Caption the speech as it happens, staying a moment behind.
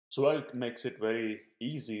Svelte makes it very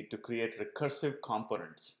easy to create recursive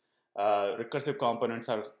components. Recursive components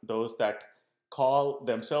are those that call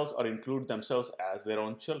themselves or include themselves as their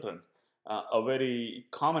own children. A very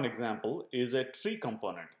common example is a tree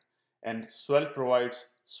component, and Svelte provides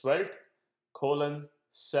Svelte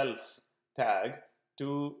self tag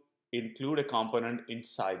to include a component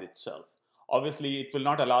inside itself. Obviously, it will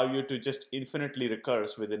not allow you to just infinitely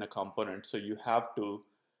recurse within a component, so you have to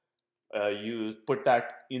you put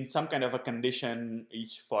that in some kind of a condition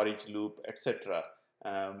for each loop, etc.,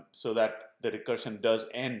 so that the recursion does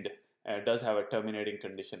end, does have a terminating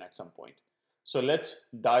condition at some point. So let's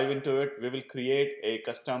dive into it. We will create a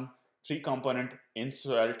custom tree component in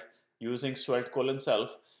Svelte using Svelte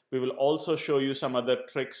self. We will also show you some other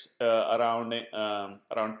tricks around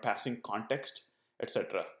passing context,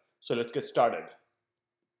 etc. So let's get started.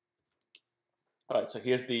 All right, so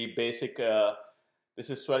here's the basic. This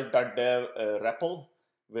is svelte.dev REPL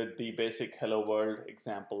with the basic hello world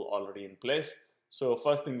example already in place. So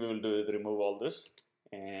first thing we will do is remove all this,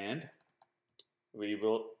 and we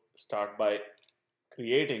will start by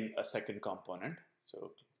creating a second component.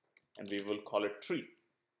 So, and we will call it tree,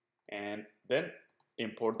 and then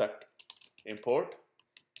import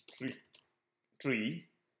tree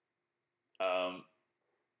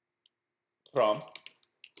from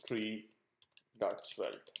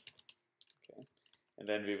tree.svelte. And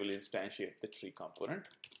then we will instantiate the tree component,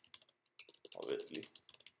 obviously.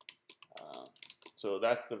 So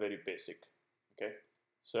that's the very basic. Okay.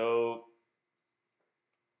 So,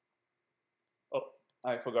 oh,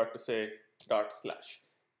 I forgot to say /.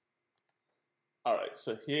 All right.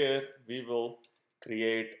 So here we will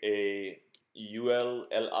create a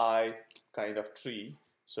ULLI kind of tree.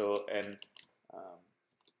 So, and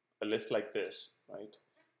a list like this, right?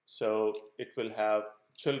 So it will have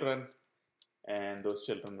children, and those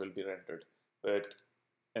children will be rendered.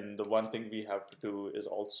 And the one thing we have to do is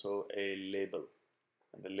also a label,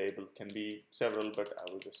 and the label can be several, but I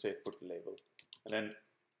will just say put label, and then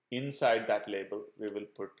inside that label we will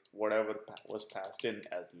put whatever was passed in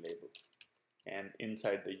as label, and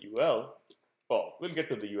inside the UL, oh, we'll get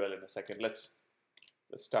to the UL in a second. Let's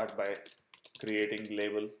start by creating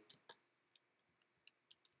label.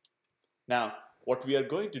 Now what we are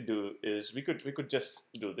going to do is we could just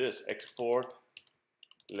do this, export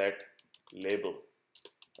let label,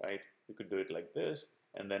 right? We could do it like this,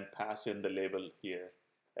 and then pass in the label here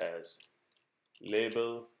as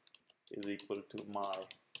label is equal to my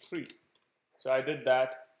tree. So I did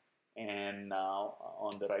that, and now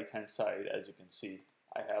on the right hand side, as you can see,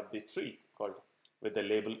 I have the tree called with the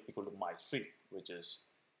label equal to my tree, which is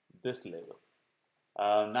this label.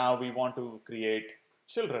 Now we want to create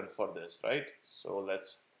children for this, right? So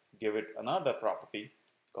let's give it another property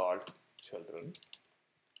called children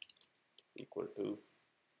equal to,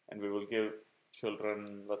 and we will give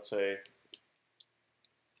children, let's say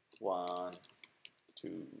 1,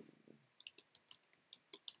 2,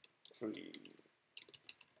 3.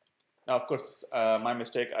 Now of course my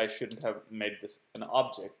mistake, I shouldn't have made this an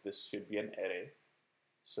object. This should be an array.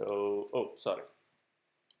 So, oh sorry,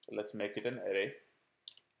 so let's make it an array.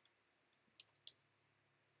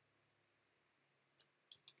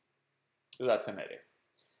 So that's an array.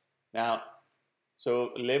 Now,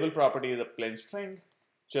 so label property is a plain string,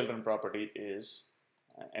 children property is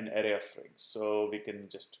an array of strings. So we can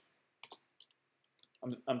just,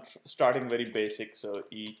 I'm starting very basic, so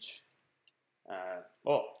each,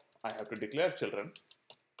 oh, I have to declare children,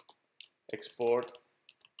 export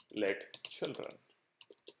let children.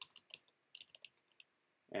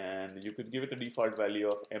 And you could give it a default value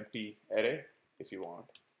of empty array if you want.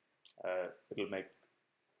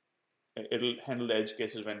 It'll handle the edge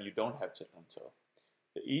cases when you don't have children. So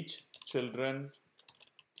each children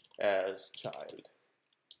as child,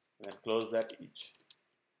 and then close that each,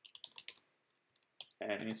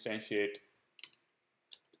 and instantiate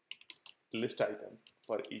list item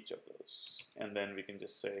for each of those, and then we can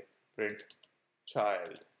just say print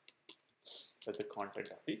child as the content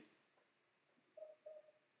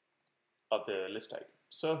of the list item.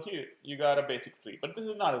 So here you got a basic tree, but this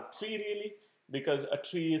is not a tree really, because a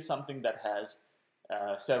tree is something that has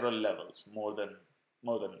several levels, more than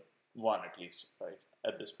one at least, right?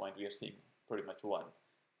 At this point we are seeing pretty much one.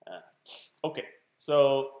 Okay,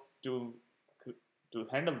 so to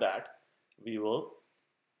handle that, we will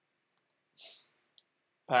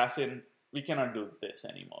pass in, we cannot do this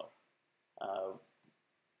anymore.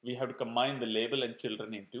 We have to combine the label and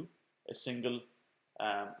children into a single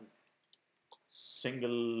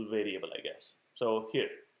variable, I guess. So here,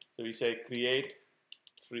 so we say create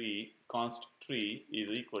tree, const tree is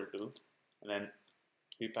equal to, and then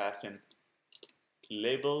we pass in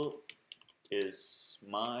label is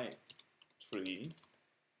my tree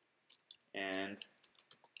and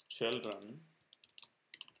children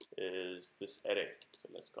is this array. So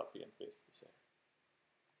let's copy and paste this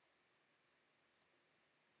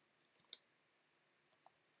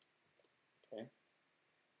array. Okay,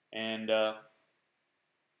 and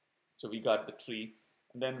so we got the tree,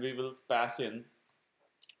 and then we will pass in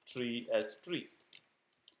tree as tree.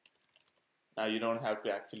 Now you don't have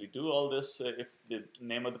to actually do all this. If the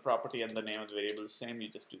name of the property and the name of the variable is the same, you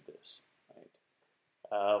just do this,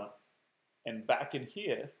 right? And back in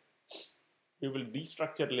here, we will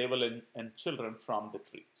destructure label and children from the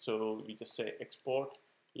tree. So we just say export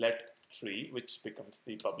let tree, which becomes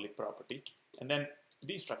the public property, and then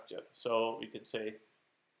destructure. So we can say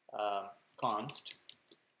const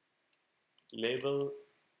label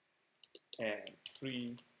and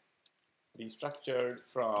tree destructured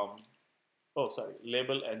from, oh sorry,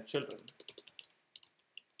 label and children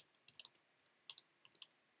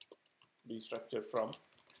destructured from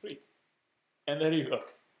tree. And there you go.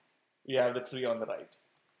 We have the tree on the right.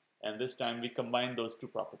 And this time we combine those two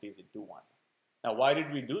properties into one. Now why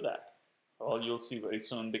did we do that? Well, you'll see very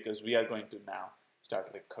soon, because we are going to now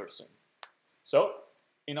start recursing. So,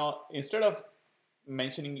 you know, instead of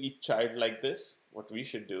mentioning each child like this, what we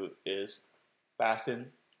should do is pass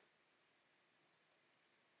in.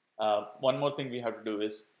 One more thing we have to do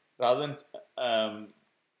is, rather than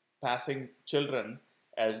passing children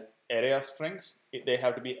as array of strings, they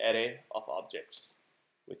have to be array of objects,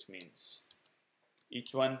 which means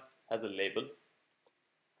each one has a label.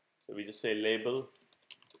 So we just say label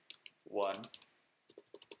 1,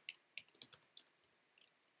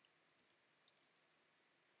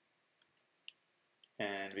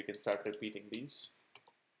 and we can start repeating these.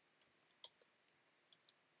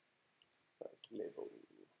 Label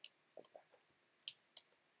like that.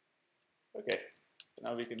 Okay, so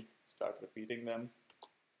now we can start repeating them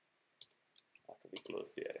after we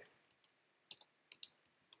close the array.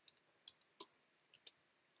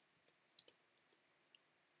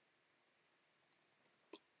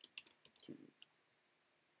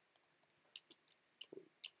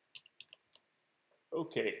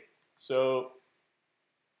 Okay, so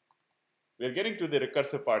we're getting to the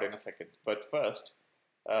recursive part in a second, but first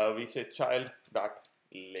we say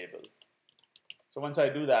child.label. So once I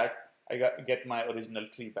do that, I get my original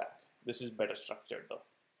tree back. This is better structured though.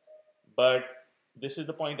 But this is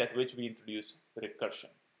the point at which we introduce recursion.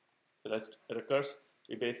 So let's recurse.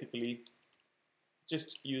 We basically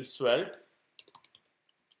just use svelte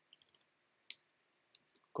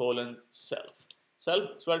colon self.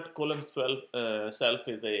 Svelte colon self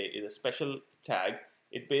is a special tag.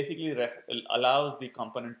 It basically allows the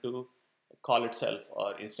component to call itself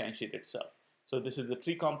or instantiate itself. So this is the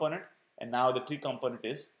tree component, and now the tree component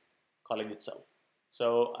is calling itself.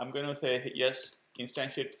 So I'm going to say yes,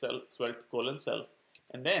 instantiate self, svelte colon self,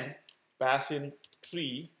 and then pass in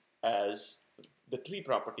tree as the tree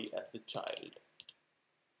property as the child.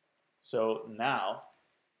 So now,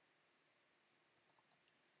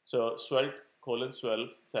 so svelte colon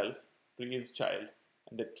self, tree is child,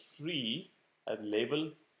 and the tree has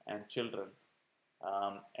label and children.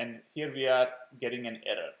 And here we are getting an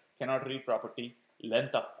error. Cannot read property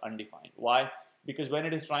length of undefined. Why? Because when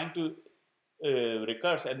it is trying to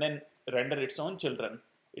recurse and then render its own children,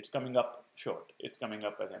 it's coming up short. It's coming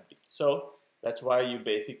up as empty. So that's why you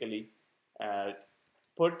basically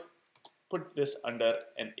put this under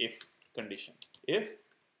an if condition. If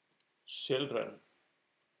children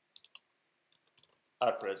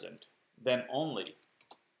are present, then only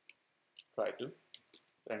try to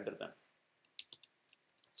render them.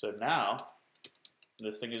 So now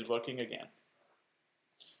this thing is working again.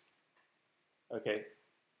 Okay.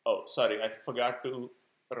 Oh, sorry, I forgot to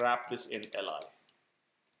wrap this in li.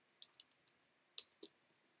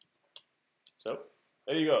 So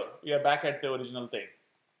there you go. We are back at the original thing.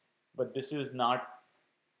 But this is not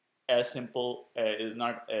as simple. Is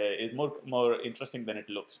more interesting than it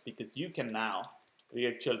looks, because you can now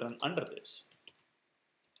create children under this.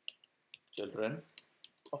 Children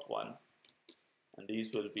of 1, and this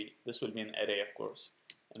will be an array, of course,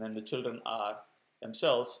 and then the children are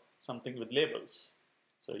themselves something with labels.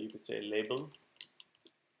 So you could say label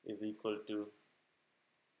is equal to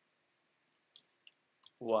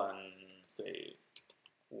 1, say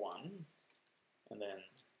 1, and then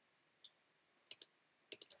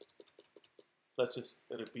let's just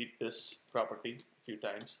repeat this property a few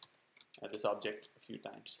times, and this object a few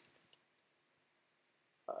times.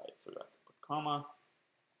 I forgot to put comma,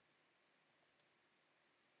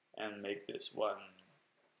 and make this 1,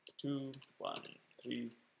 2, 1,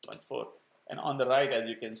 3, 1, 4. And on the right, as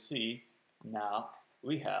you can see, now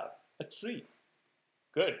we have a tree.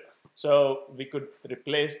 Good. So we could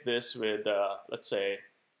replace this with, let's say,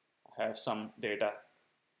 I have some data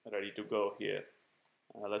ready to go here.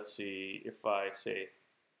 Let's see if I say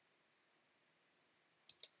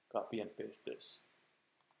copy and paste this.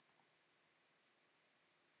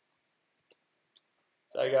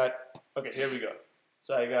 So I got, okay, here we go.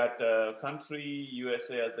 So I got country,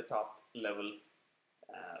 USA at the top level,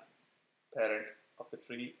 parent of the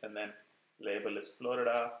tree, and then label is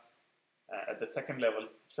Florida. At the second level,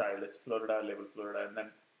 child is Florida, label Florida, and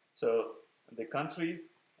then, so the country,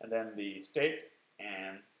 and then the state,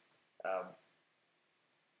 and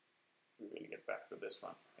we will get back to this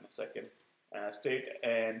one in a second. State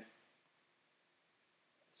and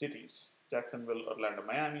cities, Jacksonville, Orlando,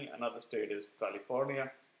 Miami. Another state is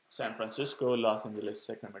California, San Francisco, Los Angeles,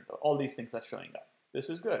 Sacramento. All these things are showing up. This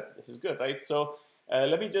is good. This is good, right? So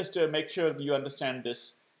let me just make sure you understand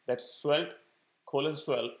this, that svelte colon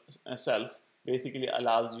self basically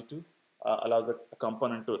allows you to, allows a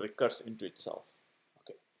component to recurse into itself.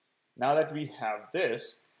 Okay. Now that we have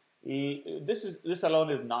this, this alone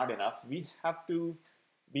is not enough. We have to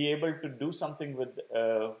be able to do something with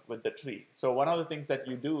the tree. So one of the things that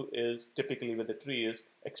you do is typically with the tree is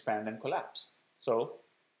expand and collapse. So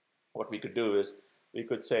what we could do is we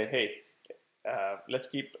could say, hey, let's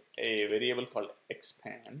keep a variable called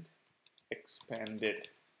expanded,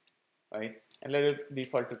 right? And let it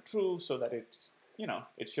default to true so that it's, you know,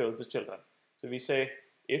 it shows the children. So we say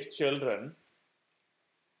if children,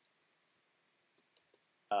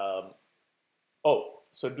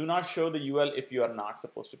 so do not show the UL if you are not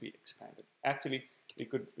supposed to be expanded. Actually, we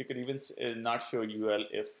could even not show UL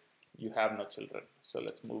if you have no children. So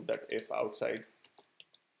let's move that if outside.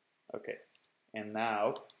 Okay, and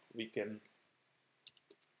now we can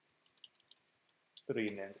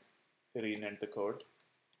rename the code.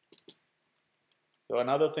 So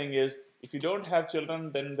another thing is, if you don't have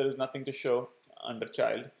children, then there is nothing to show under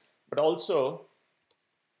child, but also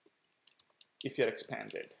if you're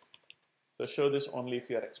expanded. So show this only if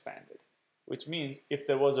you're expanded, which means if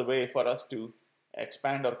there was a way for us to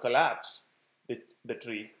expand or collapse the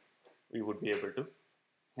tree, we would be able to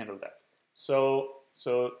handle that. So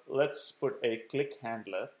let's put a click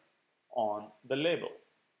handler on the label.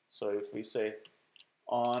 So if we say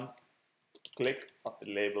on click of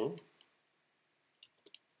the label,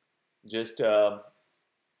 just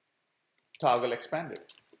toggle expanded.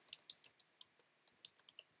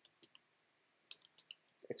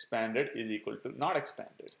 Expanded is equal to not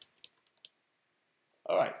expanded.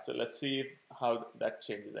 All right, so let's see how that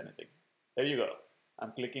changes anything. There you go.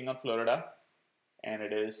 I'm clicking on Florida, and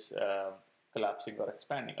it is collapsing or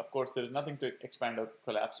expanding. Of course, there is nothing to expand or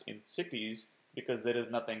collapse in cities because there is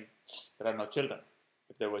nothing, there are no children.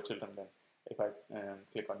 If there were children, then if I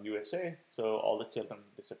click on USA, so all the children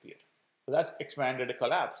disappear. So that's expanded or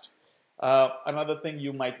collapsed. Another thing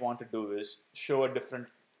you might want to do is show a different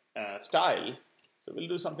style. So we'll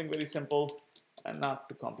do something very simple and not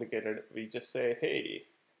too complicated. We just say, hey,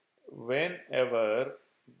 whenever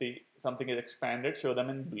something is expanded, show them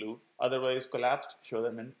in blue. Otherwise collapsed, show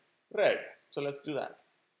them in red. So let's do that.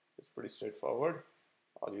 It's pretty straightforward.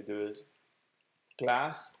 All you do is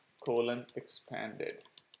class colon expanded.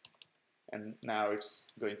 And now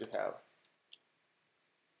it's going to have,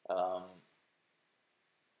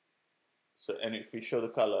 and if we show the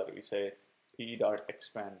color, we say p dot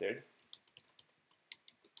expanded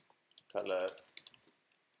color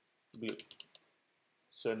blue.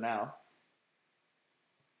 So now,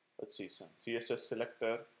 let's see, some CSS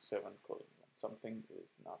selector 7:1. Something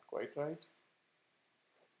is not quite right.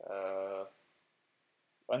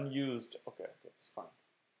 Unused, okay, it's fine.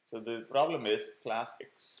 So the problem is class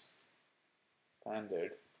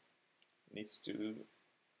expanded needs to,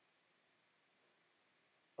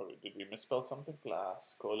 or did we misspell something?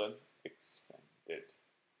 Class colon expanded.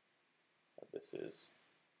 This is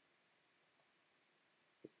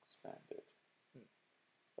expanded.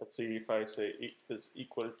 Let's see if I say is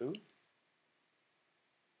equal to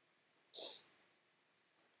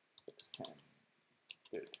expanded.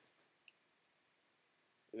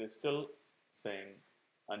 It is still saying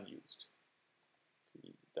unused.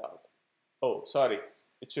 P dot. Oh, sorry.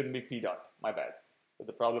 It shouldn't be P dot. My bad. But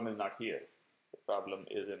the problem is not here. The problem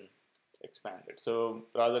is in expanded. So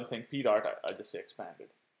rather than saying P dot, I just say expanded.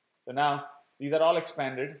 So now these are all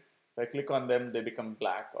expanded. If I click on them, they become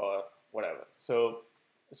black or whatever. So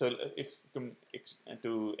if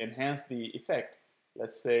to enhance the effect,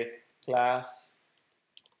 let's say class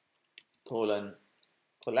colon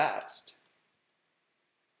collapsed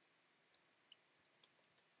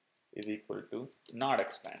is equal to not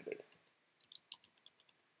expanded,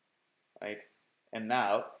 right? And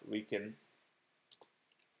now we can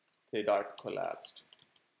say dot collapsed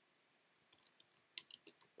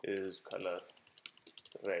is color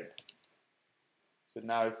red. So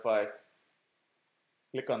now if I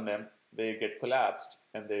click on them, they get collapsed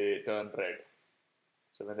and they turn red.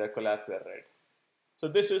 So when they're collapsed, they're red. So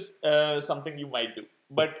this is something you might do.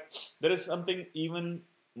 But there is something even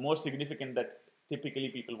more significant that typically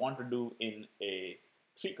people want to do in a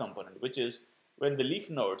tree component, which is when the leaf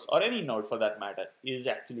nodes, or any node for that matter, is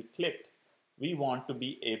actually clicked, we want to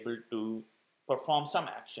be able to perform some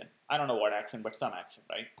action. I don't know what action, but some action,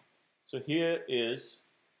 right? So here is,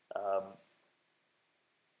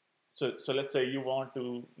 so let's say you want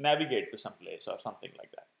to navigate to some place or something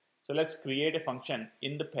like that. So let's create a function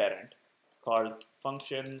in the parent called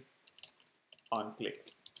function on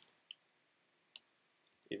click,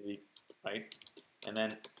 right? And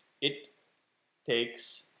then it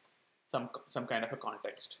takes some kind of a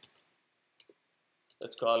context.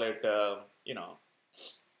 Let's call it, you know,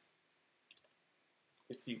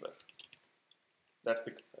 receiver. That's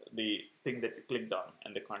the thing that you clicked on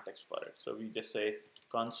and the context for it. So we just say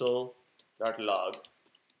console.log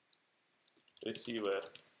receiver.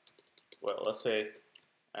 Well, let's say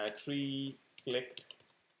tree clicked,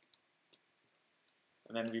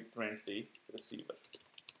 and then we print the receiver.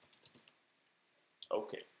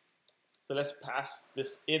 Okay, so let's pass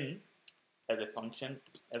this in as a function,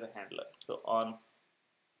 as a handler. So on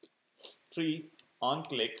tree on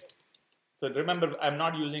click. So remember, I'm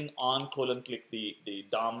not using on colon click the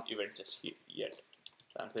DOM event just here yet.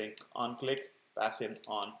 So I'm saying on click, pass in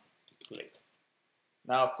on click.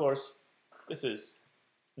 Now, of course, this is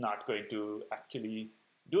not going to actually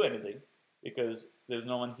do anything because there's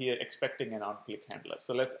no one here expecting an on click handler.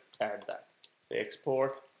 So let's add that. Say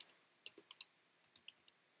export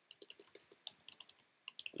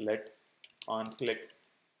let on click.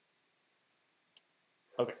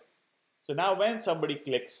 Okay. So now when somebody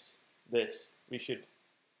clicks this, we should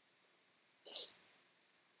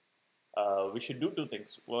do two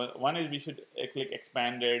things. One is we should click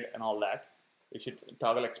expanded and all that. We should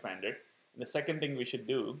toggle expanded. And the second thing we should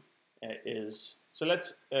do is, so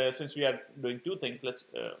let's, since we are doing two things, let's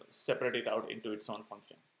separate it out into its own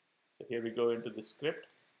function. So here we go into the script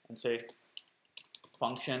and say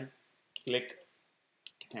function click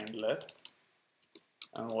handler.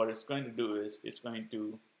 And what it's going to do is it's going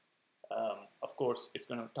to, of course, it's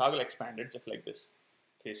going to toggle expanded just like this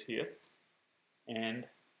case here. And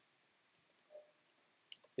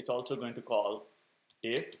it's also going to call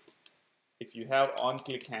if you have on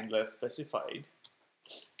click handler specified,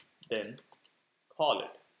 then call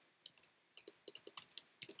it.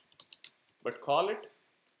 But call it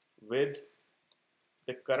with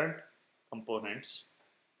the current components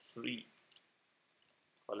tree.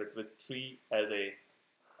 Call it with tree as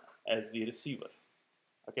the receiver.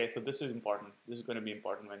 Okay, so this is important. This is going to be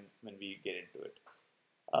important when we get into it.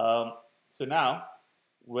 So now,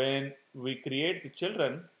 when we create the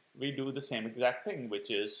children, we do the same exact thing, which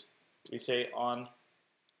is we say on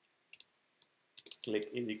click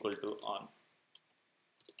is equal to on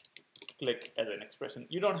click as an expression.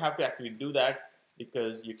 You don't have to actually do that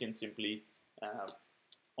because you can simply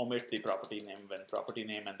omit the property name when property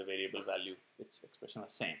name and the variable value, its expression are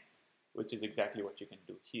same, which is exactly what you can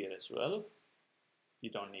do here as well. You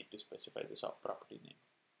don't need to specify this property name,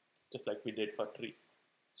 just like we did for tree.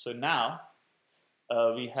 So now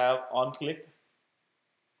we have on click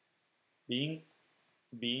being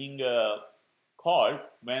called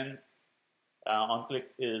when on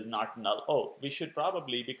click is not null. Oh, we should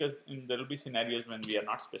probably, because there will be scenarios when we are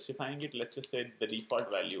not specifying it. Let's just say the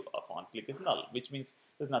default value of on click is null, which means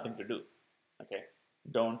there's nothing to do. Okay,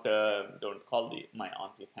 don't call my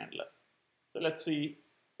on click handler. So let's see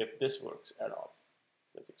if this works at all.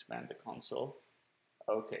 Let's expand the console.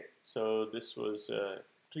 Okay, so this was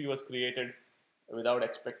tree was created without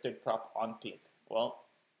expected prop on click. Well,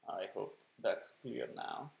 I hope that's clear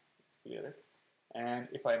now. Let's clear it. And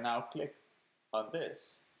if I now click on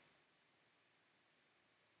this,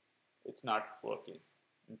 it's not working.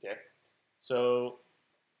 Okay, so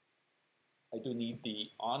I do need the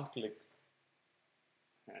on click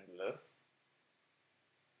handler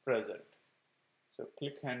present. So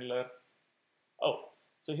click handler. Oh,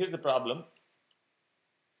 so here's the problem.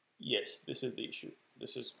 Yes, this is the issue.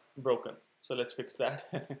 This is broken. So let's fix that.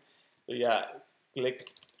 So yeah, click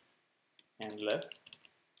handler.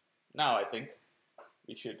 Now I think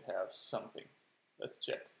we should have something. Let's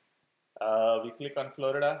check. We click on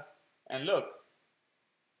Florida and look,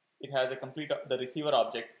 it has a complete the receiver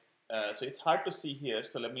object. So it's hard to see here.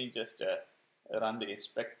 So let me just run the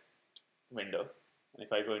inspect window. And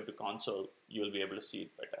if I go into console, you'll be able to see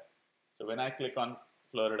it better. So when I click on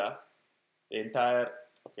Florida, the entire,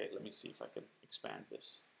 okay, let me see if I can expand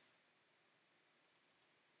this.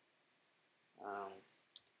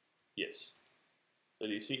 Yes. So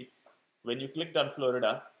you see, when you clicked on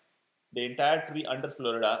Florida, the entire tree under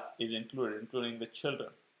Florida is included, including the children.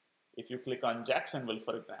 If you click on Jacksonville,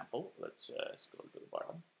 for example, let's scroll to the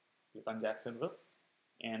bottom. Click on Jacksonville,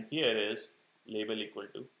 and here is label equal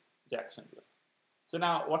to Jacksonville. So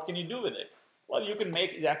now what can you do with it? Well, you can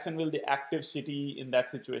make Jacksonville the active city in that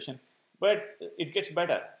situation, but it gets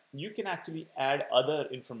better. You can actually add other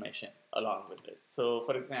information along with it. So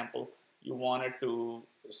for example, you wanted to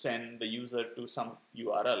send the user to some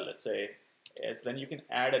URL, let's say, then you can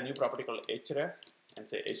add a new property called href and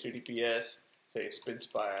say https, say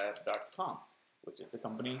spinspire.com, which is the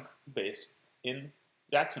company based in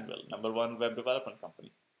Jacksonville, #1 web development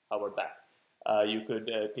company. How about that? You could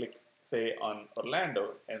click, say, on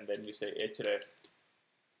Orlando, and then you say href,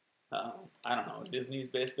 I don't know, Disney's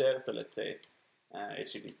based there, so let's say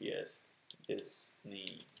https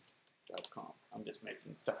disney.com. I'm just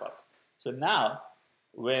making stuff up. So now,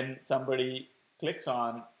 when somebody clicks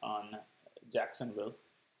on Jacksonville,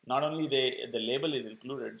 not only the label is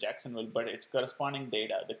included, Jacksonville, but its corresponding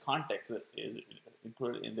data, the context is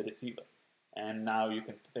included in the receiver. And now you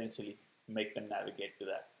can potentially make them navigate to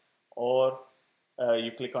that. Or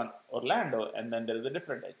you click on Orlando, and then there is a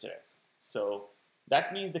different href. So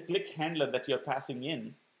that means the click handler that you're passing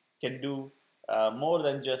in can do more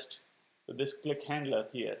than just, so this click handler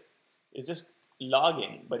here is just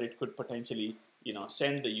logging, but it could potentially,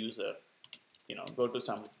 send the user, go to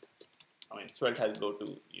some, Svelte has go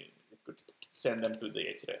to, it could send them to the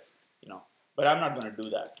href, but I'm not going to do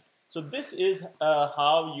that. So this is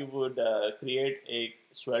how you would create a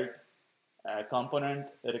Svelte component,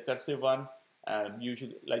 a recursive one,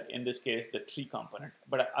 usually, like in this case, the tree component.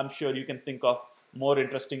 But I'm sure you can think of more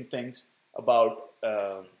interesting things about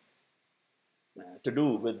to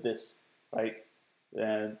do with this, right?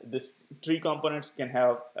 This tree components can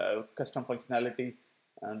have custom functionality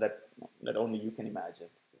that only you can imagine.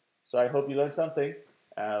 So I hope you learned something,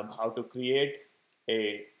 how to create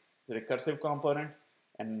a recursive component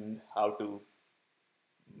and how to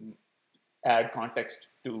add context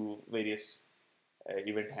to various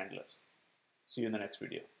event handlers. See you in the next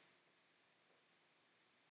video.